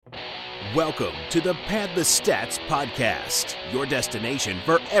Welcome to the Pad the Stats podcast, your destination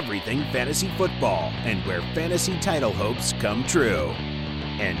for everything fantasy football and where fantasy title hopes come true.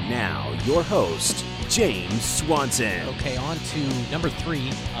 And now, your host, James Swanson. Okay, on to number 3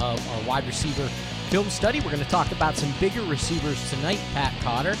 of our wide receiver film study. We're going to talk about some bigger receivers tonight, Pat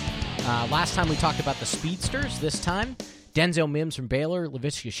Cotter. Last time we talked about the speedsters. This time, Denzel Mims from Baylor,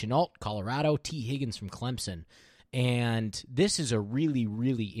 Laviska Shenault, Colorado, T. Higgins from Clemson. And this is a really,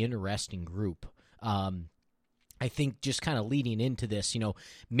 really interesting group. I think just kind of leading into this,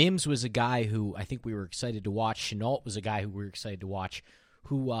 Mims was a guy who I think we were excited to watch. Shenault was a guy who we were excited to watch,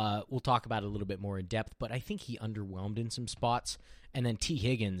 who we'll talk about a little bit more in depth, but I think he underwhelmed in some spots. And then T.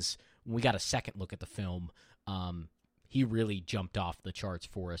 Higgins, when we got a second look at the film, he really jumped off the charts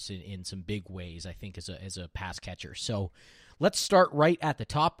for us in some big ways, I think, as a pass catcher. So let's start right at the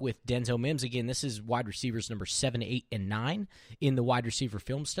top with Denzel Mims. Again, this is wide receivers number 7, 8, and 9 in the wide receiver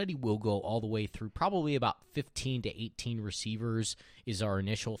film study. We'll go all the way through probably about 15 to 18 receivers is our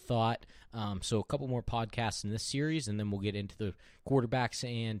initial thought. So a couple more podcasts in this series, and then we'll get into the quarterbacks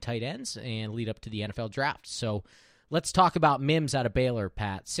and tight ends and lead up to the NFL draft. So let's talk about Mims out of Baylor,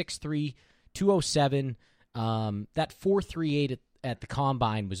 Pat. 6'3", 207. That 4.38 at the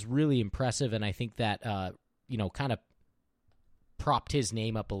combine was really impressive, and I think that kind of propped his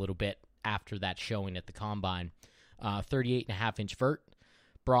name up a little bit after that showing at the combine. 38.5-inch vert,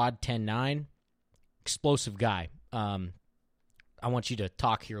 broad 10.9, explosive guy. I want you to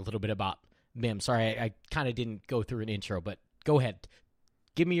talk here a little bit about Mims. Sorry, I kind of didn't go through an intro, but go ahead.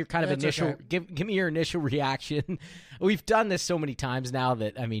 Give me your initial okay. Give me your initial reaction. We've done this so many times now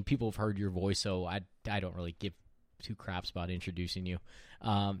that people have heard your voice, so I don't really give two craps about introducing you.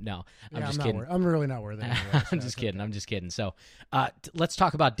 No, I'm just kidding. I'm really not worth it. Anyway, I'm just kidding. Okay. I'm just kidding. So let's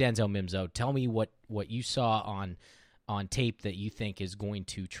talk about Denzel Mims, though. Tell me what you saw on tape that you think is going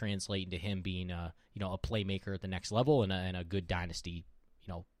to translate into him being a playmaker at the next level and a good dynasty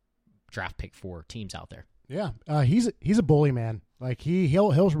draft pick for teams out there. Yeah, he's a bully, man. Like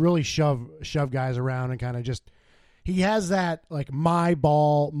he'll really shove guys around and kind of just he has that like my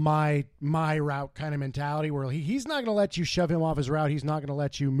ball, my route kind of mentality where he's not going to let you shove him off his route. He's not going to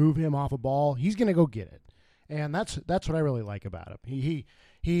let you move him off a ball. He's going to go get it, and that's what I really like about him.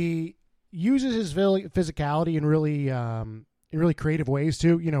 He uses his physicality in really creative ways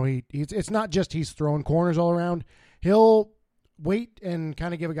too. It's not just he's throwing corners all around. He'll wait and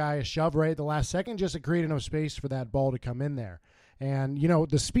kind of give a guy a shove right at the last second just to create enough space for that ball to come in there. And,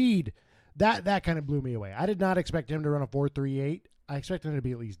 the speed, that kind of blew me away. I did not expect him to run a 4.38. I expected him to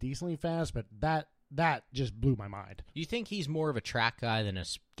be at least decently fast, but that just blew my mind. Do you think he's more of a track guy than a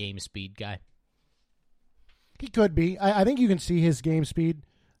game speed guy? He could be. I think you can see his game speed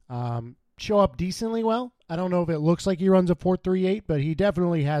show up decently well. I don't know if it looks like he runs a 4.38, but he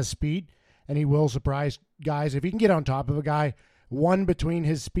definitely has speed, and he will surprise guys. If he can get on top of a guy, 1 between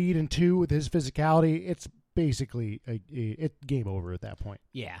his speed and 2 with his physicality, it's basically it's game over at that point.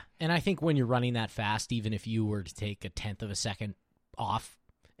 Yeah, and I think when you're running that fast, even if you were to take a tenth of a second off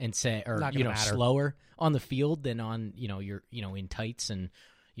and say, or slower on the field than on you're in tights and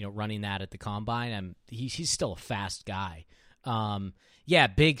running that at the combine, he's still a fast guy.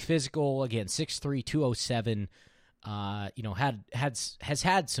 Big physical, again, 6'3", 207. Has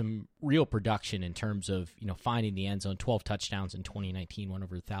had some real production in terms of finding the end zone. 12 touchdowns in 2019, went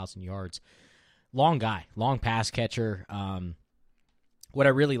over 1,000 yards. Long guy, long pass catcher. What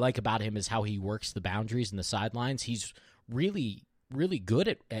I really like about him is how he works the boundaries and the sidelines. He's really, really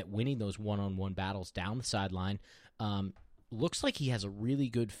good at winning those one-on-one battles down the sideline. Looks like he has a really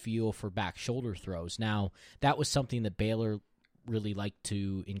good feel for back shoulder throws. Now, that was something that Baylor really liked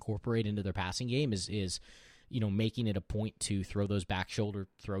to incorporate into their passing game is making it a point to throw those back shoulder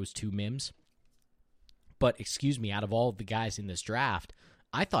throws to Mims. But, out of all of the guys in this draft,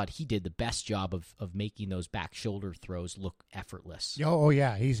 I thought he did the best job of making those back shoulder throws look effortless. Oh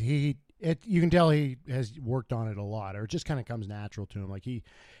yeah, you can tell he has worked on it a lot, or it just kind of comes natural to him. Like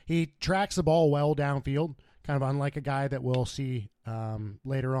he tracks the ball well downfield, kind of unlike a guy that we'll see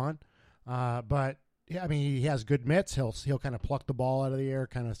later on. But yeah, he has good mitts. He'll kind of pluck the ball out of the air,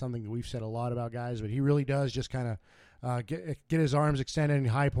 kind of something that we've said a lot about guys. But he really does just kind of get his arms extended and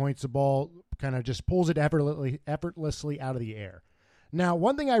high points the ball, kind of just pulls it effortlessly out of the air. Now,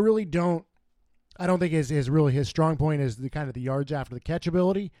 one thing I don't think is really his strong point is the kind of the yards after the catch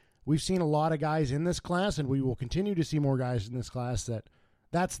ability. We've seen a lot of guys in this class, and we will continue to see more guys in this class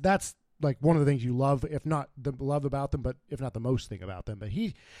that's like one of the things you love, if not the love about them, but if not the most thing about them. But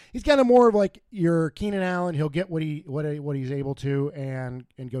he's kind of more of like your Keenan Allen. He'll get what he's able to and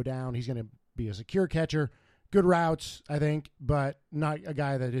go down. He's going to be a secure catcher, good routes, I think, but not a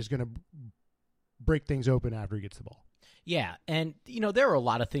guy that is going to break things open after he gets the ball. Yeah, and, there are a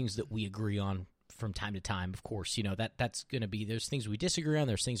lot of things that we agree on from time to time, of course. That's going to be, there's things we disagree on,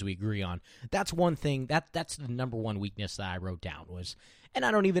 there's things we agree on. That's one thing, that's the number one weakness that I wrote down was, and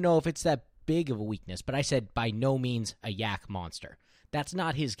I don't even know if it's that big of a weakness, but I said by no means a yak monster. That's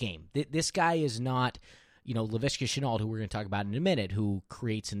not his game. This guy is not, Laviska Shenault, who we're going to talk about in a minute, who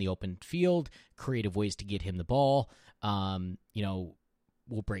creates in the open field, creative ways to get him the ball,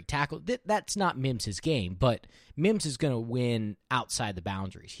 will break tackle. That's not Mims' game, but Mims is going to win outside the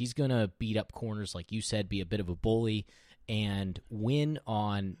boundaries. He's going to beat up corners, like you said, be a bit of a bully, and win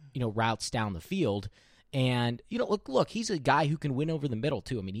on, routes down the field. And, look, he's a guy who can win over the middle,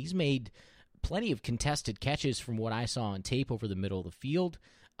 too. I mean, he's made plenty of contested catches from what I saw on tape over the middle of the field.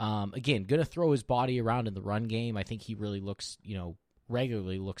 Again, going to throw his body around in the run game. I think he really looks,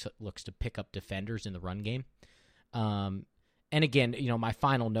 regularly looks to pick up defenders in the run game. And again, my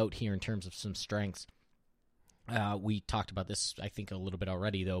final note here in terms of some strengths, we talked about this, I think, a little bit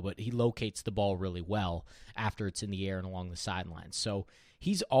already, though, but he locates the ball really well after it's in the air and along the sidelines. So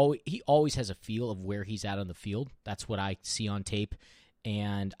he always has a feel of where he's at on the field. That's what I see on tape.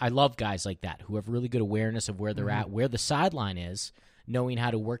 And I love guys like that who have really good awareness of where they're at, where the sideline is, knowing how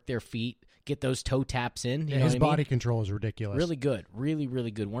to work their feet, get those toe taps in. His body control is ridiculous. Really good. Really,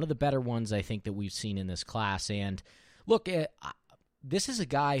 really good. One of the better ones, I think, that we've seen in this class. And look, this is a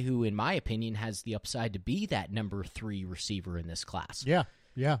guy who, in my opinion, has the upside to be that number 3 receiver in this class.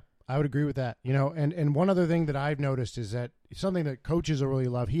 Yeah, I would agree with that. And one other thing that I've noticed is that something that coaches will really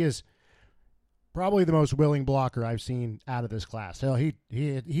love. He is probably the most willing blocker I've seen out of this class. Hell, he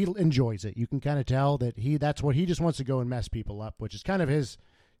enjoys it. You can kind of tell that that's what he just wants to go and mess people up, which is kind of his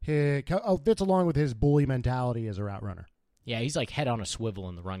fits along with his bully mentality as a route runner. Yeah, he's like head on a swivel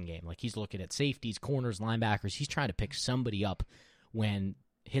in the run game. Like he's looking at safeties, corners, linebackers. He's trying to pick somebody up when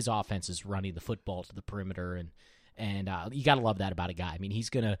his offense is running the football to the perimeter, and you got to love that about a guy. I mean, he's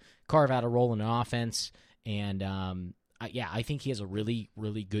going to carve out a role in an offense, and I think he has a really,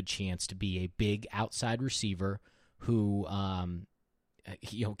 really good chance to be a big outside receiver who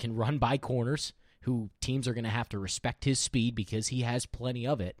can run by corners, who teams are going to have to respect his speed because he has plenty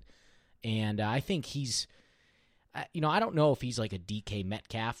of it. And I think he's, I don't know if he's like a DK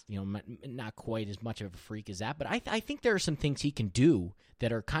Metcalf, not quite as much of a freak as that, but I think there are some things he can do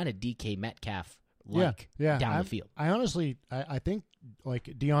that are kind of DK Metcalf down the field. I honestly, I think like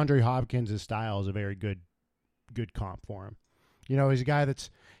DeAndre Hopkins' style is a very good comp for him. He's a guy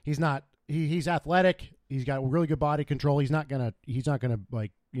he's athletic. He's got really good body control. He's not gonna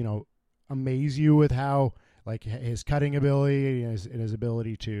like, amaze you with how like his cutting ability and his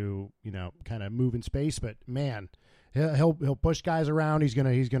ability to, kind of move in space. But man, he'll push guys around. He's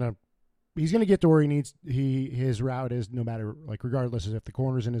gonna get to where he needs. His route is no matter like regardless of if the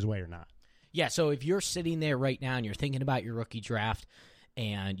corner's in his way or not. Yeah. So if you're sitting there right now and you're thinking about your rookie draft,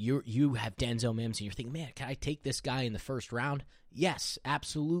 and you have Denzel Mims, and you're thinking, man, can I take this guy in the first round? Yes,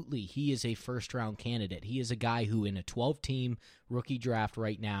 absolutely. He is a first-round candidate. He is a guy who, in a 12-team rookie draft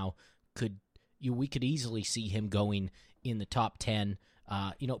right now, we could easily see him going in the top 10.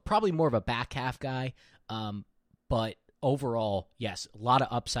 Probably more of a back half guy, but overall, yes, a lot of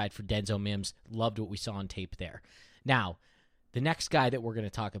upside for Denzel Mims. Loved what we saw on tape there. Now, the next guy that we're going to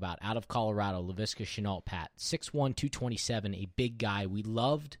talk about out of Colorado, Laviska Shenault, Pat, 6'1", 227, a big guy. We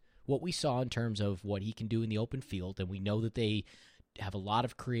loved what we saw in terms of what he can do in the open field, and we know that they have a lot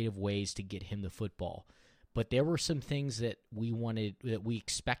of creative ways to get him the football. But there were some things that we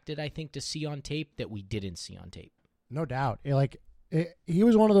expected, I think, to see on tape that we didn't see on tape. No doubt. He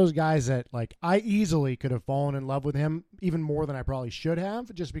was one of those guys that, like, I easily could have fallen in love with him even more than I probably should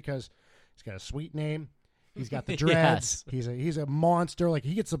have, just because he's got a sweet name. He's got the dreads. Yes. He's a monster. Like,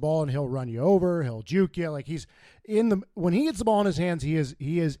 he gets the ball and he'll run you over. He'll juke you. Like, when he gets the ball in his hands, he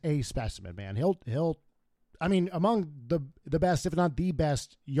is a specimen, man. He'll among the best, if not the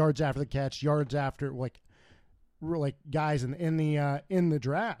best, yards after the catch, yards after like guys in the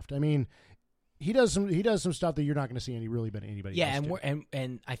draft. I mean, he does some stuff that you're not going to see anybody. Yeah, else do.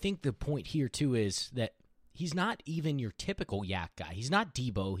 and I think the point here too is that he's not even your typical yak guy. He's not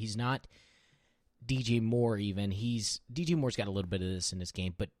Debo. He's not DJ Moore even. DJ Moore's got a little bit of this in his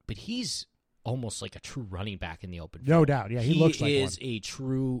game, but he's almost like a true running back in the open field. No doubt. Yeah, he looks like one. He is a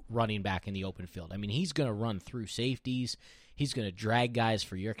true running back in the open field. I mean, he's going to run through safeties. He's going to drag guys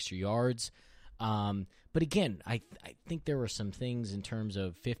for your extra yards. But again, I think there were some things in terms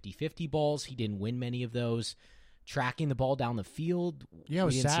of 50-50 balls. He didn't win many of those. Tracking the ball down the field, yeah, it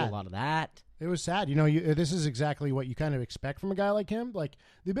was we didn't sad. see a lot of that. It was sad. This is exactly what you kind of expect from a guy like him. Like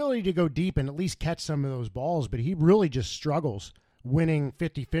the ability to go deep and at least catch some of those balls, but he really just struggles winning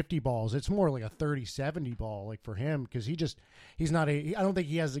 50-50 balls. It's more like a 30-70 ball like for him because he's not I don't think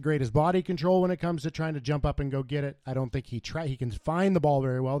he has the greatest body control when it comes to trying to jump up and go get it. I don't think he can find the ball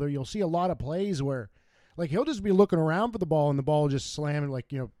very well. There you'll see a lot of plays where like he'll just be looking around for the ball and the ball will just slam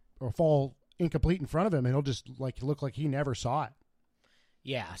or fall incomplete in front of him and he'll just like look like he never saw it.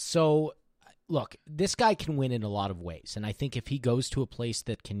 Yeah, so look, this guy can win in a lot of ways, and I think if he goes to a place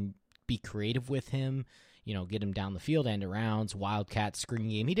that can be creative with him, get him down the field, end arounds, wildcat, screen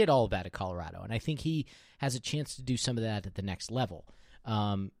game. He did all of that at Colorado, and I think he has a chance to do some of that at the next level.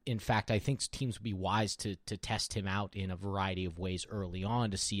 In fact, I think teams would be wise to test him out in a variety of ways early on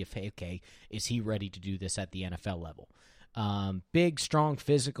to see if, is he ready to do this at the NFL level? Big, strong,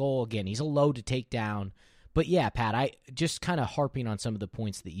 physical. Again, he's a load to take down. But yeah, Pat, I just kind of harping on some of the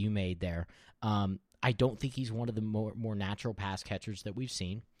points that you made there. I don't think he's one of the more natural pass catchers that we've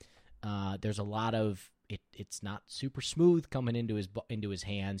seen. There's a lot of it's not super smooth coming into his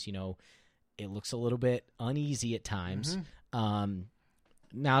hands. It looks a little bit uneasy at times. Mm-hmm.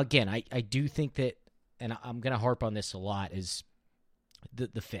 Now, again, I do think that, and I'm going to harp on this a lot, is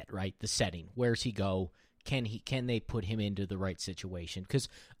the fit, right? The setting. Where's he go? Can they put him into the right situation? Because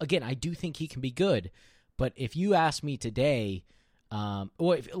again, I do think he can be good. But if you ask me today,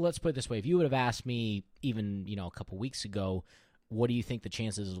 let's put it this way: if you would have asked me even a couple weeks ago, what do you think the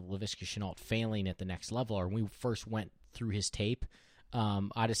chances of Laviska Shenault failing at the next level are? When we first went through his tape,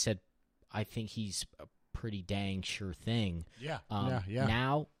 I'd have said I think he's a pretty dang sure thing. Yeah.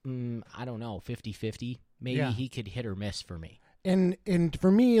 Now, I don't know, 50-50. Maybe he could hit or miss for me. And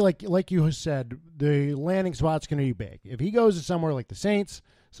for me, like you said, the landing spot's going to be big. If he goes to somewhere like the Saints,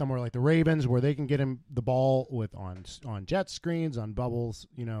 somewhere like the Ravens, where they can get him the ball with on jet screens, on bubbles,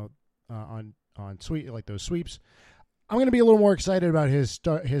 on like those sweeps, I'm going to be a little more excited about his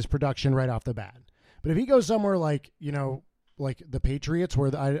production right off the bat. But if he goes somewhere like like the Patriots,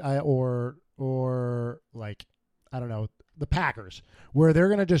 where or like I don't know, the Packers, where they're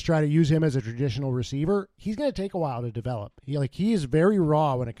going to just try to use him as a traditional receiver, he's going to take a while to develop. He is very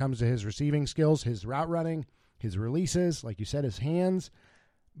raw when it comes to his receiving skills, his route running, his releases, like you said, his hands.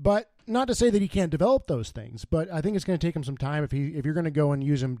 But not to say that he can't develop those things, but I think it's going to take him some time if you're going to go and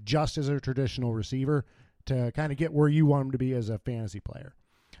use him just as a traditional receiver to kind of get where you want him to be as a fantasy player.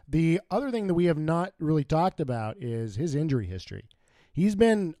 The other thing that we have not really talked about is his injury history. He's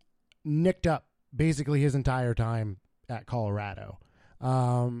been nicked up basically his entire time at Colorado.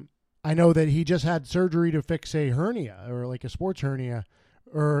 I know that he just had surgery to fix a hernia or like a sports hernia.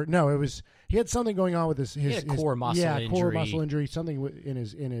 Or no, he had something going on with his core muscle injury. Core muscle injury, something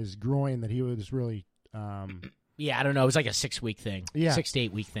in his groin that he was really. I don't know. It was like a 6-week thing. Yeah, 6 to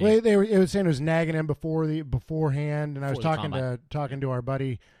 8 week thing. Well, it was saying it was nagging him beforehand, and I was talking to our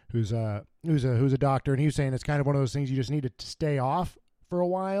buddy who's a doctor, and he was saying it's kind of one of those things you just need to stay off for a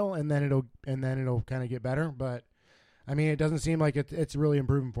while, and then it'll kind of get better. But I mean, it doesn't seem like it's really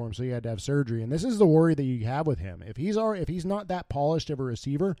improving for him, so he had to have surgery. And this is the worry that you have with him. If he's not that polished of a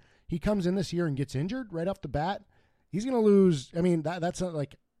receiver, he comes in this year and gets injured right off the bat, he's going to lose. I mean, that's going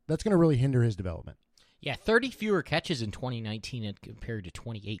to really hinder his development. Yeah, 30 fewer catches in 2019 compared to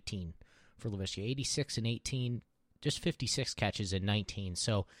 2018 for Laviska. 86 and 18, just 56 catches in 19.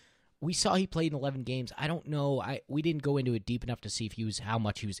 So we saw he played in 11 games. I don't know. We didn't go into it deep enough to see how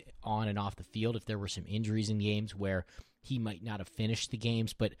much he was on and off the field, if there were some injuries in games where he might not have finished the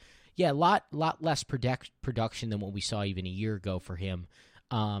games. But, yeah, a lot less production than what we saw even a year ago for him.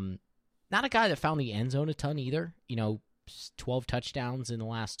 Not a guy that found the end zone a ton either. 12 touchdowns in the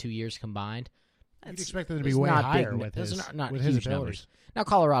last 2 years combined. You'd expect them to be way higher with his abilities. Numbers. Now,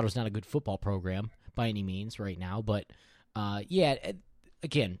 Colorado's not a good football program by any means right now, but,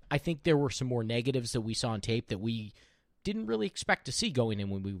 again, I think there were some more negatives that we saw on tape that we didn't really expect to see going in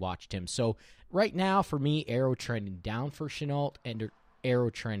when we watched him. So right now, for me, arrow trending down for Shenault and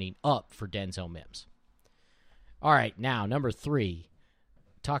arrow trending up for Denzel Mims. All right, now, number 3.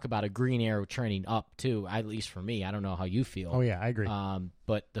 Talk about a green arrow trending up, too, at least for me. I don't know how you feel. Oh, yeah, I agree.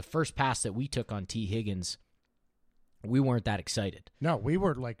 But the first pass that we took on T. Higgins, we weren't that excited. No, we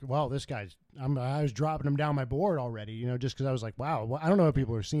were like, well, this guy's – I was dropping him down my board already, just because I was like, wow, well, I don't know what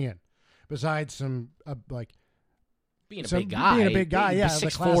people are seeing. Besides some, being a big guy. Yeah.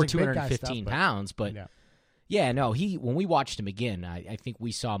 6'4", 215 pounds. But, when we watched him again, I think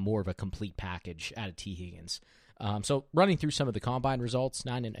we saw more of a complete package out of T. Higgins. So running through some of the combine results,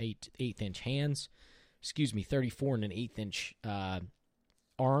 9 and 8/8 inch hands, 34 and an 1/8 inch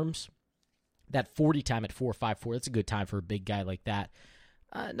arms. That 40 time at 4.54, that's a good time for a big guy like that.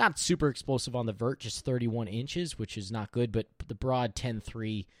 Not super explosive on the vert, just 31 inches, which is not good, but the broad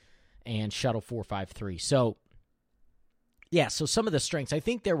 10.3 and shuttle 4.53. So, yeah, so some of the strengths, I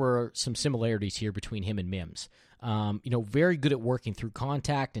think there were some similarities here between him and Mims. Very good at working through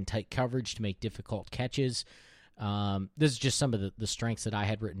contact and tight coverage to make difficult catches. This is just some of the strengths that I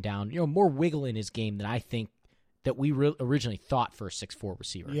had written down. More wiggle in his game than I think that we originally thought for a 6'4"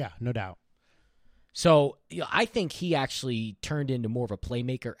 receiver. Yeah, no doubt. So I think he actually turned into more of a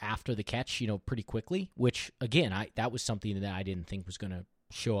playmaker after the catch, pretty quickly, which, again, that was something that I didn't think was going to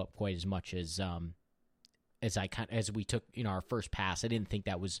show up quite as much as we took our first pass. I didn't think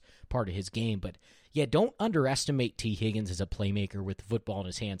that was part of his game. But, yeah, don't underestimate T. Higgins as a playmaker with the football in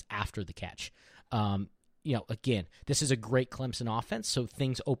his hands after the catch. Again, this is a great Clemson offense, so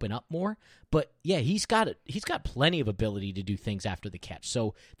things open up more. But yeah, he's got plenty of ability to do things after the catch.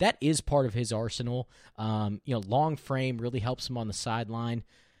 So that is part of his arsenal. Long frame really helps him on the sideline.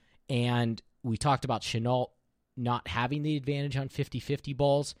 And we talked about Shenault not having the advantage on 50-50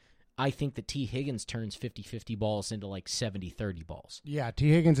 balls. I think that T. Higgins turns 50-50 balls into like 70-30 balls. Yeah, T.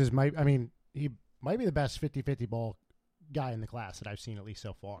 Higgins he might be the best 50-50 ball guy in the class that I've seen, at least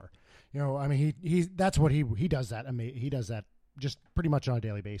so far. He's that's what he does that. He does that just pretty much on a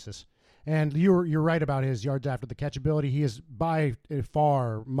daily basis. And you're right about his yards after the catch ability. He is by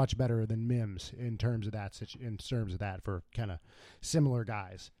far much better than Mims in terms of that for kind of similar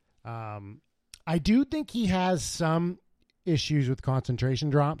guys. I do think he has some issues with concentration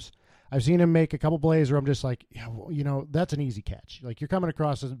drops. I've seen him make a couple plays where I'm just like, that's an easy catch. Like, you're coming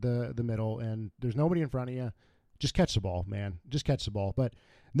across the middle and there's nobody in front of you. Just catch the ball, man. Just catch the ball. But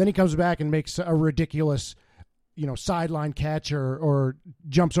then he comes back and makes a ridiculous, sideline catch or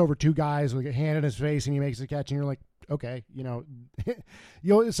jumps over two guys with a hand in his face and he makes the catch and you're like, okay,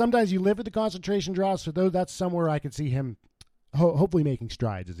 sometimes you live with the concentration drops, so that's somewhere I could see him hopefully making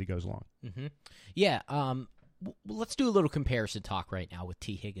strides as he goes along. Mm-hmm. Yeah. Let's do a little comparison talk right now with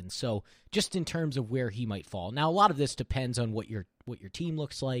T. Higgins. So just in terms of where he might fall. Now, a lot of this depends on what your team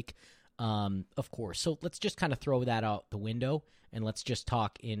looks like. Of course. So let's just kind of throw that out the window and let's just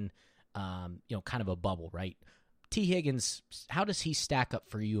talk in, kind of a bubble, right? T. Higgins, how does he stack up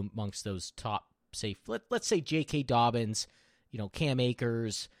for you amongst those top, say, let's say J.K. Dobbins, Cam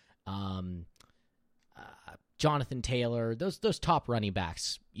Akers, Jonathan Taylor, those top running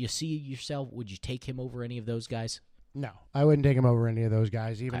backs. You see yourself, would you take him over any of those guys? No, I wouldn't take him over any of those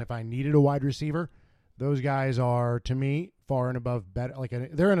guys, even if I needed a wide receiver. Those guys are, to me, far and above better.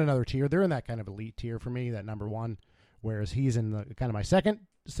 They're in another tier. They're in that kind of elite tier for me, that number one, whereas he's in the kind of my second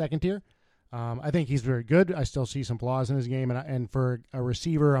tier. I think he's very good. I still see some flaws in his game, and for a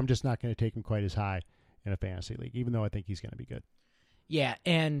receiver, I'm just not going to take him quite as high in a fantasy league, even though I think he's going to be good. Yeah,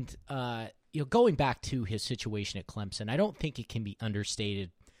 and going back to his situation at Clemson, I don't think it can be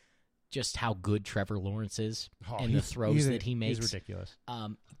understated just how good Trevor Lawrence is and the throws that he makes. He's ridiculous.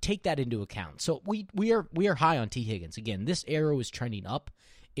 Take that into account. So we are high on T. Higgins. Again, this arrow is trending up.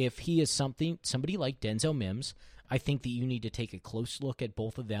 If he is somebody like Denzel Mims, I think that you need to take a close look at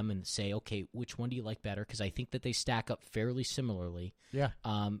both of them and say, okay, which one do you like better? Because I think that they stack up fairly similarly. Yeah.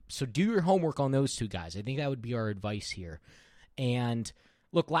 So do your homework on those two guys. I think that would be our advice here. And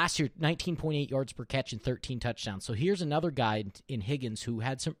look, last year, 19.8 yards per catch and 13 touchdowns. So here's another guy in Higgins who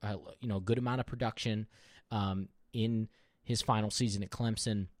had some, good amount of production in his final season at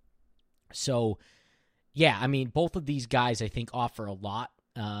Clemson. So, yeah, I mean, both of these guys I think offer a lot.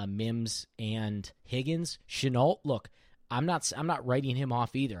 Mims and Higgins. Shenault, look, I'm not writing him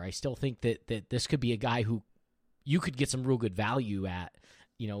off either. I still think that this could be a guy who you could get some real good value at,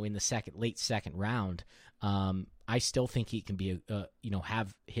 in the late second round. I still think he can be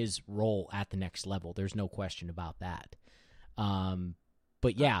have his role at the next level. There's no question about that.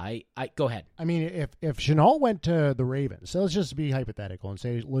 But yeah, I go ahead. I mean, if Shenault went to the Ravens, so let's just be hypothetical and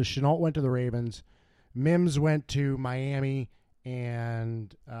say Shenault went to the Ravens, Mims went to Miami,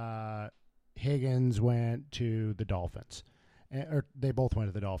 and Higgins went to the Dolphins. Or they both went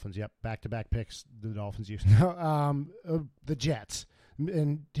to the Dolphins. Yep, back-to-back picks the Dolphins used. The Jets.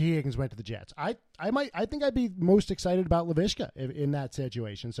 And T. Higgins went to the Jets. I think I'd be most excited about Laviska in that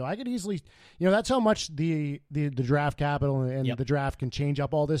situation. So I could easily, that's how much the draft capital and the draft can change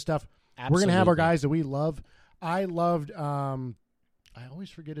up all this stuff. Absolutely. We're gonna have our guys that we love. I loved, I always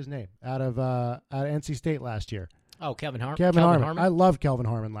forget his name out of NC State last year. Oh, Kelvin Harmon. Kelvin Harmon. I loved Kelvin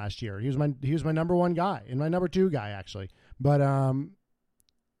Harmon last year. He was my number one guy and my number two guy actually. But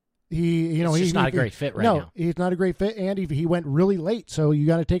he's not a great fit right now. No, he's not a great fit, and he went really late. So you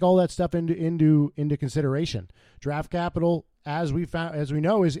got to take all that stuff into consideration. Draft capital, as we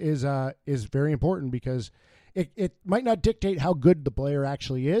know, is very important because it might not dictate how good the player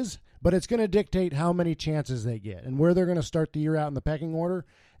actually is, but it's going to dictate how many chances they get and where they're going to start the year out in the pecking order.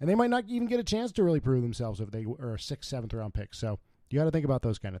 And they might not even get a chance to really prove themselves if they are a 6th, 7th round pick. So you got to think about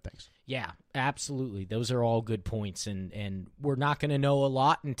those kind of things. Yeah, absolutely. Those are all good points. And we're not going to know a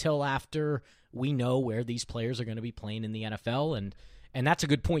lot until after we know where these players are going to be playing in the NFL. And that's a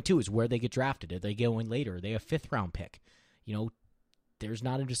good point, too, is where they get drafted. Are they going later? Are they a 5th round pick? You know, there's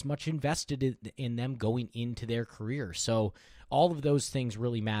not as much invested in them going into their career. So all of those things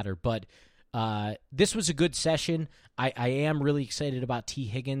really matter. But this was a good session. I am really excited about T.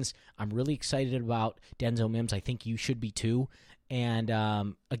 Higgins. I'm really excited about Denzel Mims. I think you should be too. And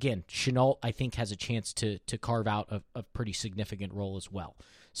again, Shenault, I think, has a chance to carve out a pretty significant role as well.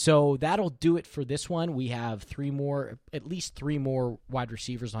 So that'll do it for this one. We have at least three more wide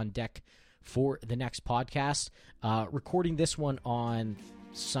receivers on deck for the next podcast. Recording this one on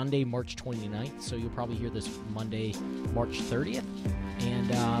Sunday, March 29th, so you'll probably hear this Monday, March 30th.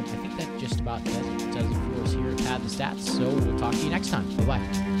 And I think that just about does it for us here at Pad the Stats. So we'll talk to you next time.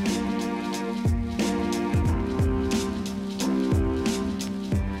 Bye-bye.